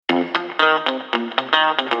Have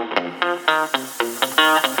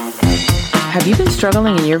you been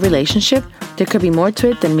struggling in your relationship? There could be more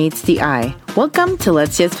to it than meets the eye. Welcome to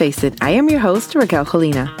Let's Just Face It. I am your host, Raquel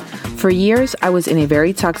Colina. For years, I was in a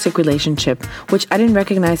very toxic relationship, which I didn't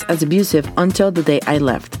recognize as abusive until the day I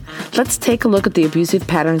left. Let's take a look at the abusive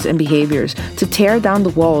patterns and behaviors to tear down the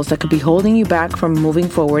walls that could be holding you back from moving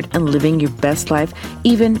forward and living your best life,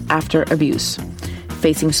 even after abuse.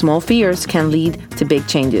 Facing small fears can lead to big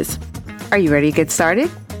changes. Are you ready to get started?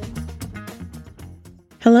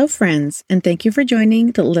 Hello, friends, and thank you for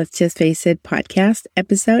joining the Let's Just Face It podcast,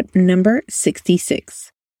 episode number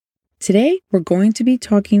 66. Today, we're going to be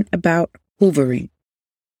talking about hoovering.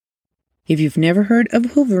 If you've never heard of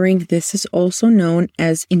hoovering, this is also known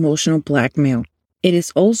as emotional blackmail. It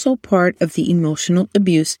is also part of the emotional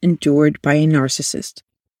abuse endured by a narcissist.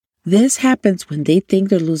 This happens when they think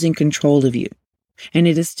they're losing control of you, and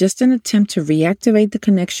it is just an attempt to reactivate the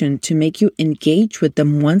connection to make you engage with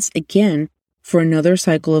them once again for another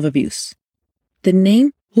cycle of abuse. The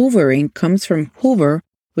name hoovering comes from Hoover,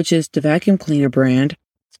 which is the vacuum cleaner brand,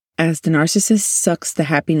 as the narcissist sucks the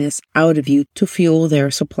happiness out of you to fuel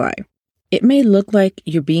their supply. It may look like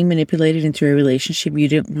you're being manipulated into a relationship you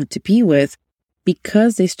didn't want to be with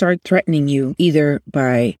because they start threatening you either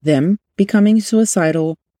by them becoming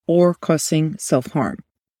suicidal or causing self-harm.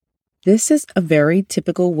 This is a very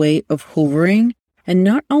typical way of hoovering, and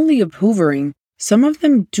not only of hoovering, some of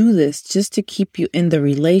them do this just to keep you in the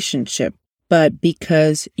relationship, but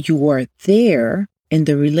because you are there in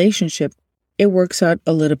the relationship, it works out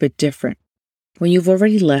a little bit different. When you've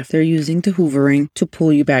already left, they're using the hoovering to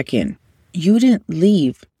pull you back in. You didn't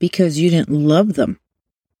leave because you didn't love them.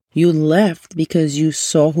 You left because you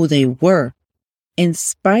saw who they were. In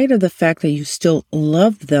spite of the fact that you still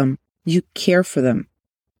love them, you care for them.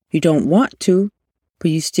 You don't want to,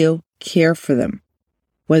 but you still care for them.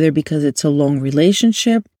 Whether because it's a long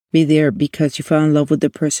relationship, be there because you fell in love with the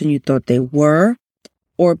person you thought they were,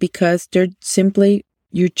 or because they're simply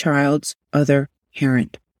your child's other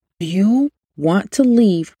parent. You want to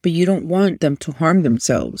leave, but you don't want them to harm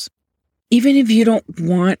themselves. Even if you don't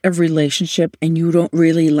want a relationship and you don't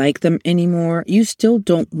really like them anymore, you still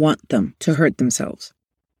don't want them to hurt themselves.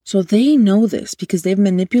 So they know this because they've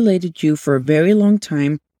manipulated you for a very long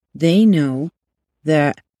time. They know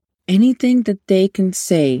that anything that they can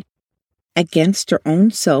say against their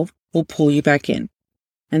own self will pull you back in.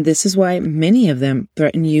 And this is why many of them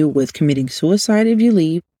threaten you with committing suicide if you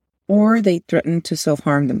leave, or they threaten to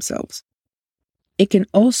self-harm themselves. It can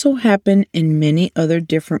also happen in many other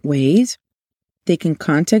different ways. They can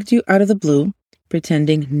contact you out of the blue,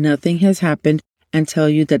 pretending nothing has happened, and tell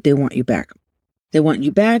you that they want you back. They want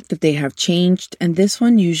you back, that they have changed, and this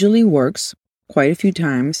one usually works quite a few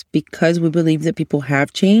times because we believe that people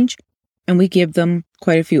have changed, and we give them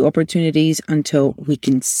quite a few opportunities until we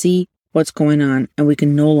can see what's going on and we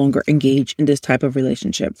can no longer engage in this type of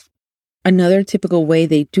relationship. Another typical way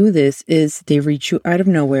they do this is they reach you out of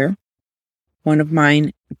nowhere. One of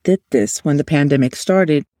mine did this when the pandemic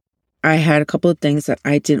started. I had a couple of things that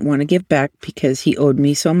I didn't want to give back because he owed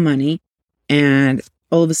me some money, and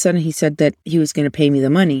all of a sudden he said that he was going to pay me the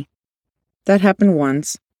money. That happened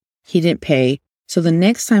once. He didn't pay. So the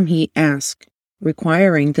next time he asked,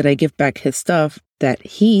 requiring that I give back his stuff that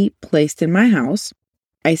he placed in my house,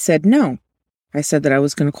 I said no. I said that I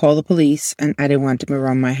was going to call the police and I didn't want him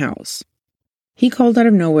around my house. He called out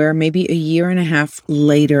of nowhere, maybe a year and a half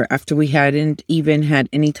later after we hadn't even had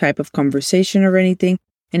any type of conversation or anything,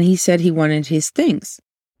 and he said he wanted his things.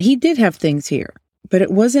 He did have things here, but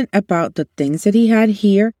it wasn't about the things that he had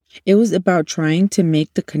here. It was about trying to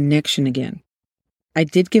make the connection again. I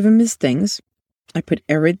did give him his things. I put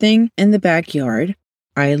everything in the backyard.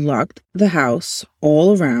 I locked the house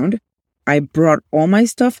all around. I brought all my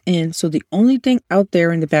stuff in, so the only thing out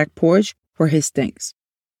there in the back porch were his things.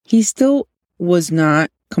 He still was not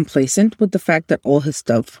complacent with the fact that all his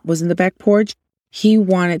stuff was in the back porch. He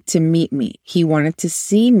wanted to meet me. He wanted to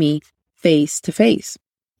see me face to face.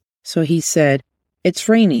 So he said, "It's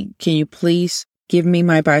raining. Can you please give me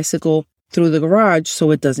my bicycle through the garage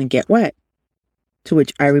so it doesn't get wet?" To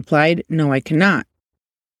which I replied, "No, I cannot."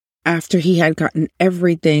 After he had gotten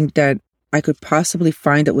everything that I could possibly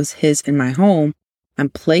find that was his in my home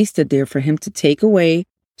and placed it there for him to take away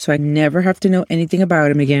so I'd never have to know anything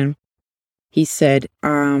about him again, he said,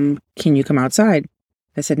 can you come outside?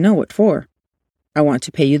 I said, "No, what for?" "I want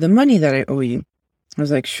to pay you the money that I owe you." I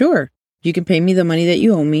was like, "Sure, you can pay me the money that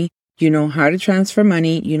you owe me. You know how to transfer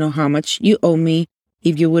money. You know how much you owe me.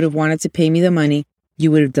 If you would have wanted to pay me the money,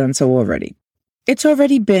 you would have done so already." It's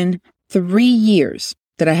already been 3 years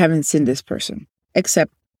that I haven't seen this person,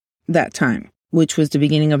 except that time. which was the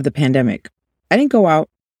beginning of the pandemic. I didn't go out.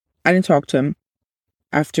 I didn't talk to him.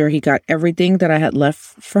 After he got everything that I had left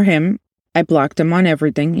for him, I blocked him on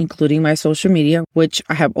everything, including my social media, which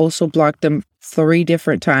I have also blocked him 3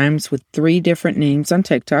 different times with 3 different names on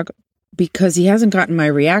TikTok because he hasn't gotten my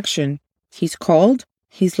reaction. He's called,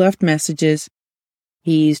 he's left messages.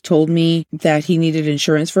 He's told me that he needed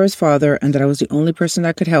insurance for his father and that I was the only person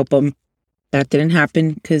that could help him. That didn't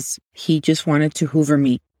happen because he just wanted to hoover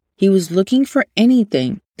me. He was looking for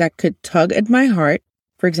anything that could tug at my heart.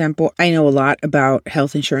 For example, I know a lot about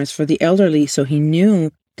health insurance for the elderly, so he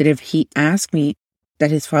knew that if he asked me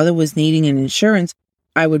that his father was needing an insurance,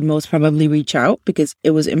 I would most probably reach out because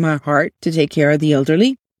it was in my heart to take care of the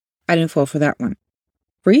elderly. I didn't fall for that one.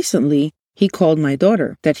 Recently, he called my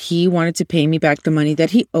daughter that he wanted to pay me back the money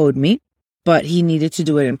that he owed me, but he needed to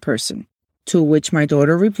do it in person. To which my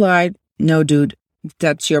daughter replied, "No, dude,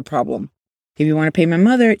 that's your problem. If you want to pay my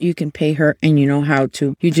mother, you can pay her and you know how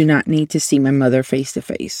to. You do not need to see my mother face to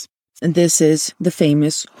face." And this is the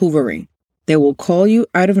famous hoovering. They will call you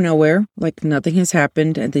out of nowhere like nothing has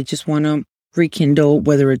happened and they just want to rekindle,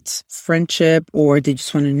 whether it's friendship or they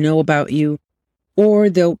just want to know about you. Or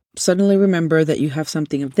they'll suddenly remember that you have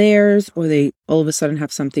something of theirs, or they all of a sudden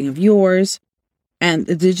have something of yours. And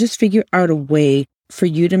they just figure out a way for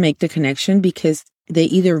you to make the connection because they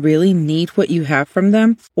either really need what you have from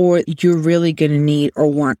them or you're really going to need or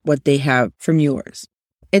want what they have from yours.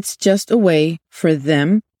 It's just a way for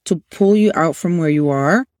them to pull you out from where you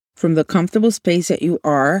are, from the comfortable space that you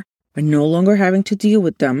are, and no longer having to deal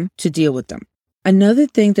with them to deal with them. Another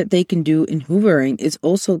thing that they can do in hoovering is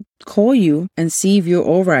also call you and see if you're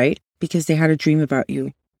all right because they had a dream about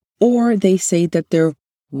you. Or they say that they're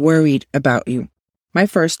worried about you. My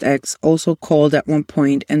first ex also called at one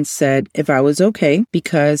point and said if I was okay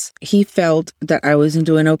because he felt that I wasn't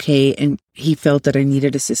doing okay and he felt that I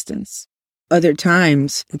needed assistance. Other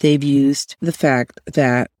times they've used the fact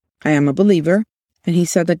that I am a believer and he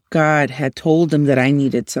said that God had told him that I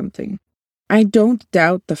needed something. I don't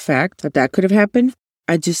doubt the fact that that could have happened.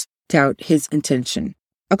 I just doubt his intention.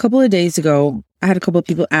 A couple of days ago, I had a couple of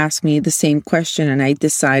people ask me the same question and I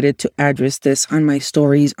decided to address this on my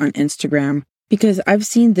stories on Instagram because I've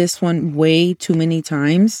seen this one way too many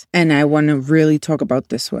times and I want to really talk about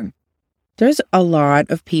this one. There's a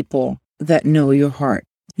lot of people that know your heart.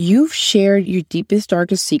 You've shared your deepest,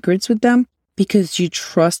 darkest secrets with them because you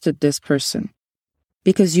trusted this person,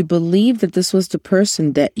 because you believed that this was the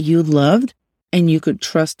person that you loved and you could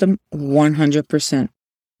trust them 100%.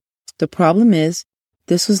 The problem is,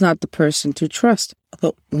 this was not the person to trust,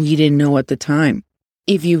 but we didn't know at the time.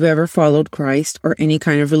 If you've ever followed Christ or any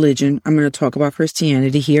kind of religion, I'm going to talk about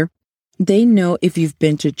Christianity here. They know if you've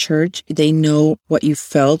been to church, they know what you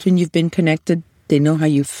felt when you've been connected. They know how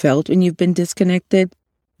you felt when you've been disconnected.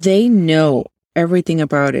 They know everything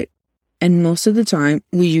about it. And most of the time,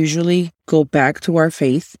 we usually go back to our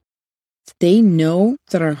faith. They know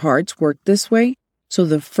that our hearts work this way. So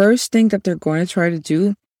the first thing that they're going to try to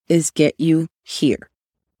do is get you here.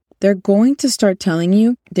 They're going to start telling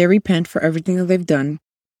you they repent for everything that they've done.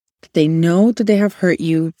 They know that they have hurt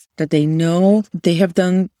you, that they know they have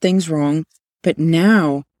done things wrong, but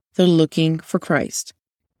now they're looking for Christ.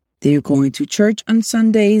 They're going to church on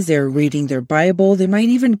Sundays. They're reading their Bible. They might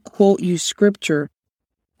even quote you scripture,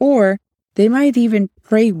 or they might even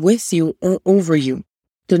pray with you or over you.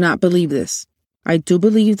 Do not believe this. I do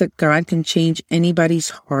believe that God can change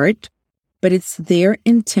anybody's heart, but it's their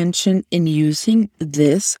intention in using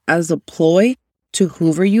this as a ploy to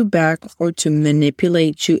hoover you back or to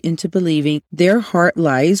manipulate you into believing their heart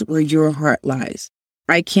lies where your heart lies.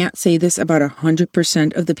 I can't say this about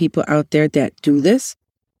 100% of the people out there that do this,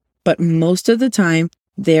 but most of the time,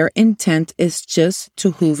 their intent is just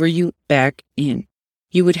to hoover you back in.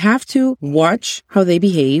 You would have to watch how they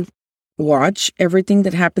behave, watch everything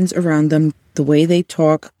that happens around them, the way they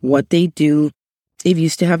talk, what they do. If you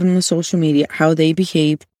still have them on social media, how they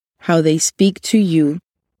behave, how they speak to you,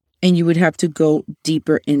 and you would have to go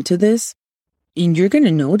deeper into this. And you're going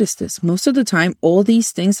to notice this. Most of the time, all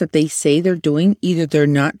these things that they say they're doing, either they're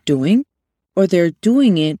not doing or they're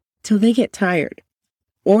doing it till they get tired.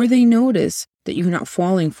 Or they notice that you're not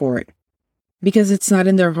falling for it because it's not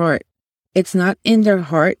in their heart. It's not in their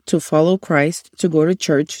heart to follow Christ, to go to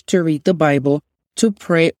church, to read the Bible, to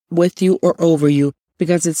pray with you or over you,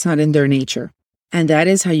 because it's not in their nature. And that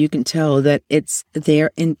is how you can tell that it's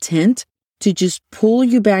their intent to just pull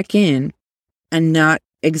you back in and not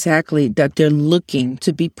exactly that they're looking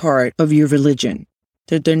to be part of your religion.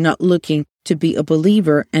 That they're not looking to be a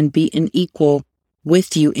believer and be an equal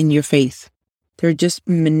with you in your faith. They're just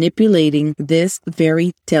manipulating this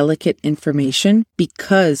very delicate information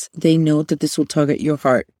because they know that this will tug at your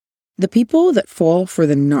heart. The people that fall for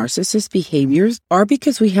the narcissist behaviors are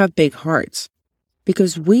because we have big hearts,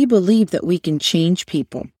 because we believe that we can change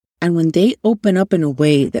people. And when they open up in a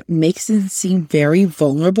way that makes them seem very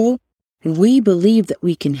vulnerable, we believe that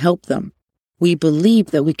we can help them. We believe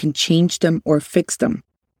that we can change them or fix them,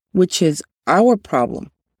 which is our problem.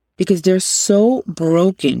 Because they're so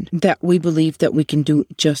broken that we believe that we can do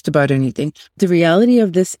just about anything. The reality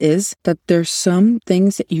of this is that there's some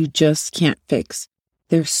things that you just can't fix.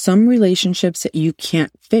 There's some relationships that you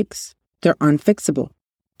can't fix. They're unfixable.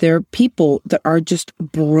 There are people that are just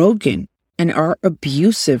broken and are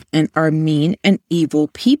abusive and are mean and evil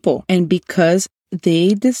people. And because they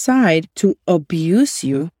decide to abuse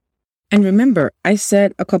you, and remember, I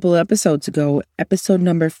said a couple of episodes ago, episode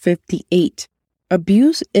number 58,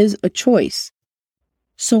 abuse is a choice.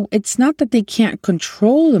 So it's not that they can't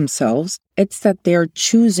control themselves, it's that they're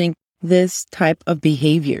choosing this type of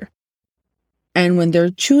behavior. And when they're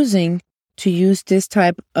choosing to use this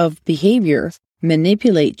type of behavior,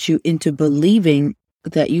 manipulate you into believing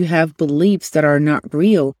that you have beliefs that are not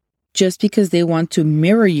real just because they want to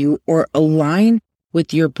mirror you or align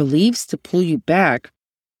with your beliefs to pull you back,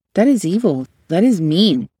 that is evil. That is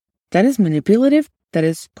mean. That is manipulative. That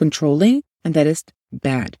is controlling. And that is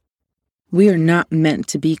bad. We are not meant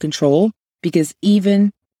to be controlled because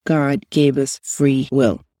even God gave us free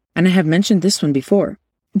will. And I have mentioned this one before.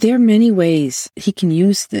 There are many ways he can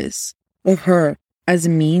use this or her as a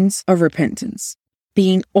means of repentance,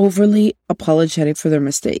 being overly apologetic for their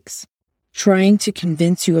mistakes, trying to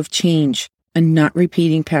convince you of change and not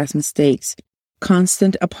repeating past mistakes,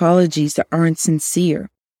 constant apologies that aren't sincere.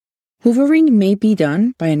 Hoovering may be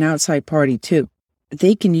done by an outside party too.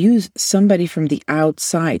 They can use somebody from the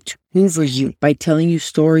outside to hoover you by telling you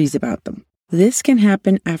stories about them. This can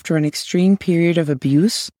happen after an extreme period of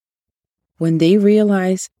abuse, when they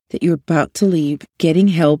realize that you're about to leave, getting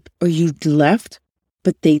help, or you've left,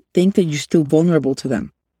 but they think that you're still vulnerable to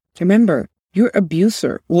them. Remember, your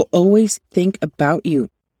abuser will always think about you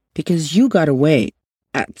because you got away.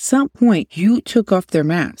 At some point, you took off their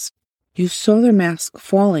mask. You saw their mask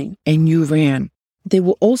falling and you ran. They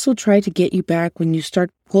will also try to get you back when you start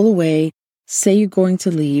to pull away, say you're going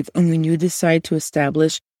to leave, and when you decide to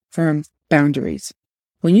establish firm boundaries.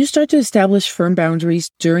 When you start to establish firm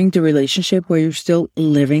boundaries during the relationship where you're still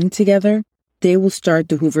living together, they will start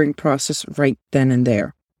the hoovering process right then and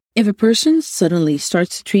there. If a person suddenly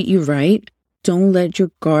starts to treat you right, don't let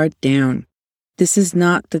your guard down. This is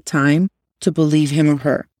not the time to believe him or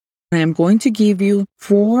her. I am going to give you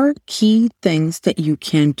 4 key things that you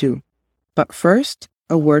can do. But first,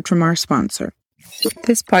 a word from our sponsor.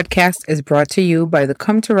 This podcast is brought to you by the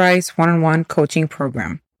Come to Rise one-on-one coaching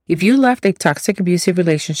program. If you left a toxic, abusive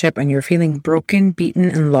relationship and you're feeling broken, beaten,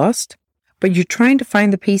 and lost, but you're trying to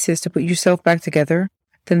find the pieces to put yourself back together,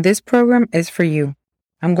 then this program is for you.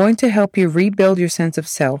 I'm going to help you rebuild your sense of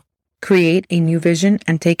self, create a new vision,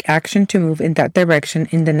 and take action to move in that direction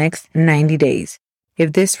in the next 90 days.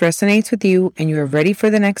 If this resonates with you and you are ready for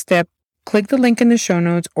the next step, click the link in the show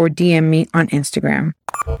notes or DM me on Instagram.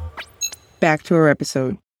 Back to our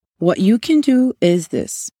episode. What you can do is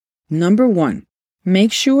this. Number 1,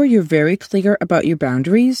 make sure you're very clear about your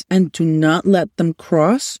boundaries and do not let them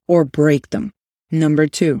cross or break them. Number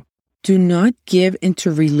 2, do not give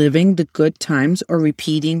into reliving the good times or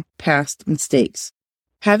repeating past mistakes.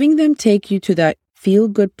 Having them take you to that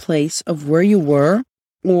feel-good place of where you were,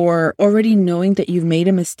 or already knowing that you've made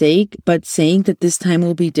a mistake, but saying that this time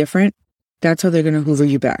will be different, that's how they're going to hoover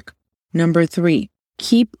you back. Number 3,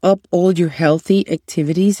 keep up all your healthy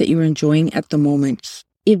activities that you're enjoying at the moment.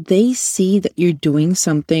 If they see that you're doing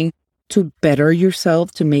something to better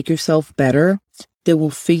yourself, to make yourself better, they will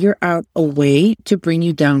figure out a way to bring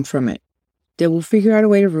you down from it. They will figure out a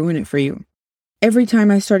way to ruin it for you. Every time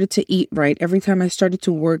I started to eat right, every time I started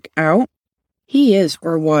to work out, he is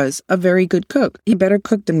or was a very good cook. He better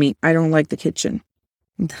cook than me. I don't like the kitchen.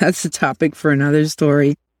 That's a topic for another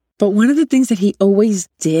story. But one of the things that he always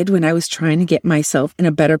did when I was trying to get myself in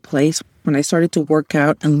a better place, when I started to work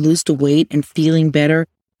out and lose the weight and feeling better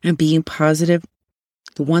and being positive,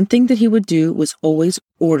 the one thing that he would do was always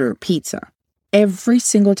order pizza. Every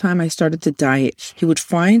single time I started to diet, he would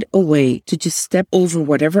find a way to just step over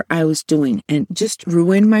whatever I was doing and just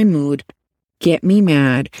ruin my mood, get me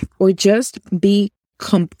mad, or just be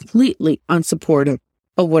completely unsupportive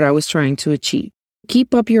of what I was trying to achieve.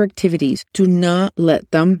 Keep up your activities. Do not let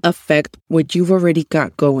them affect what you've already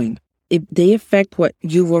got going. If they affect what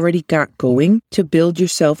you've already got going to build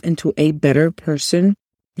yourself into a better person,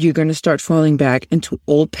 you're going to start falling back into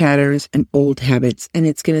old patterns and old habits, and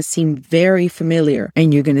it's going to seem very familiar,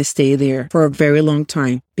 and you're going to stay there for a very long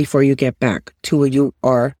time before you get back to where you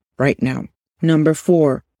are right now. Number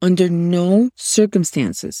 4, under no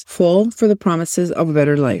circumstances, fall for the promises of a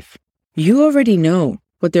better life. You already know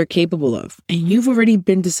what they're capable of, and you've already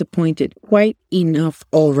been disappointed quite enough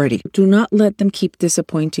already. Do not let them keep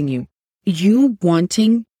disappointing you. You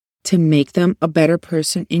wanting to make them a better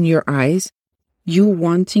person in your eyes, you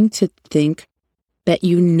wanting to think that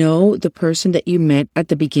you know the person that you met at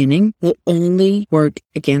the beginning will only work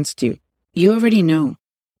against you. You already know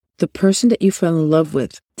the person that you fell in love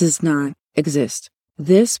with does not exist.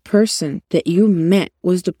 This person that you met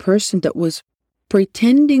was the person that was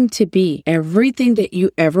pretending to be everything that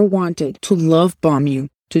you ever wanted, to love bomb you,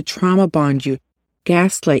 to trauma bond you,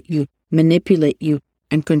 gaslight you, manipulate you,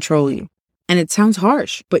 and control you. And it sounds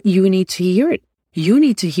harsh, but you need to hear it. You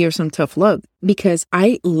need to hear some tough love, because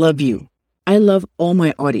I love you. I love all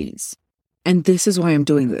my audience. And this is why I'm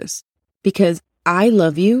doing this, because I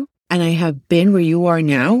love you and I have been where you are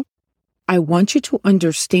now. I want you to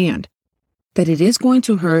understand that it is going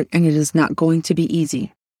to hurt and it is not going to be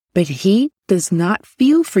easy. But he does not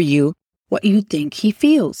feel for you what you think he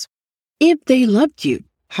feels. If they loved you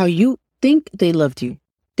how you think they loved you,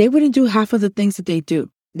 they wouldn't do half of the things that they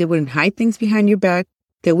do. They wouldn't hide things behind your back.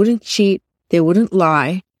 They wouldn't cheat. They wouldn't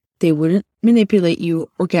lie. They wouldn't manipulate you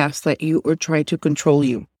or gaslight you or try to control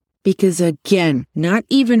you. Because again, not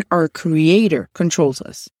even our Creator controls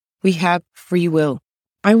us. We have free will.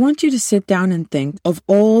 I want you to sit down and think of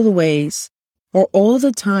all the ways or all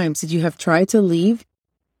the times that you have tried to leave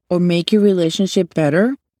or make your relationship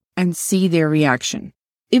better and see their reaction.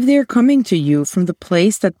 If they're coming to you from the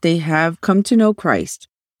place that they have come to know Christ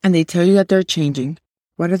and they tell you that they're changing,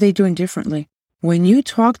 what are they doing differently? When you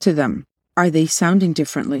talk to them, are they sounding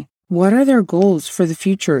differently? What are their goals for the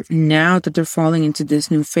future now that they're falling into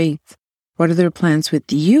this new faith? What are their plans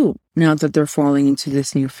with you now that they're falling into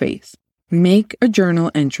this new faith? Make a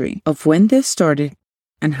journal entry of when this started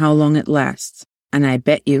and how long it lasts. And I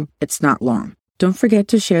bet you it's not long. Don't forget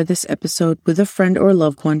to share this episode with a friend or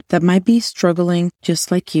loved one that might be struggling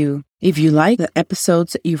just like you. If you like the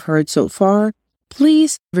episodes that you've heard so far,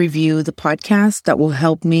 please review the podcast. That will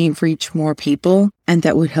help me reach more people, and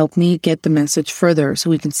that would help me get the message further so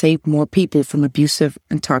we can save more people from abusive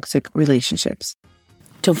and toxic relationships.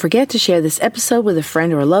 Don't forget to share this episode with a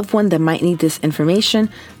friend or a loved one that might need this information.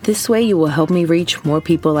 This way you will help me reach more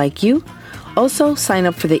people like you. Also, sign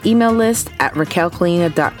up for the email list at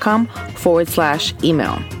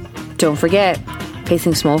raquelcolina.com/email. Don't forget,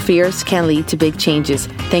 facing small fears can lead to big changes.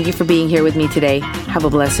 Thank you for being here with me today. Have a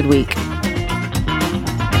blessed week.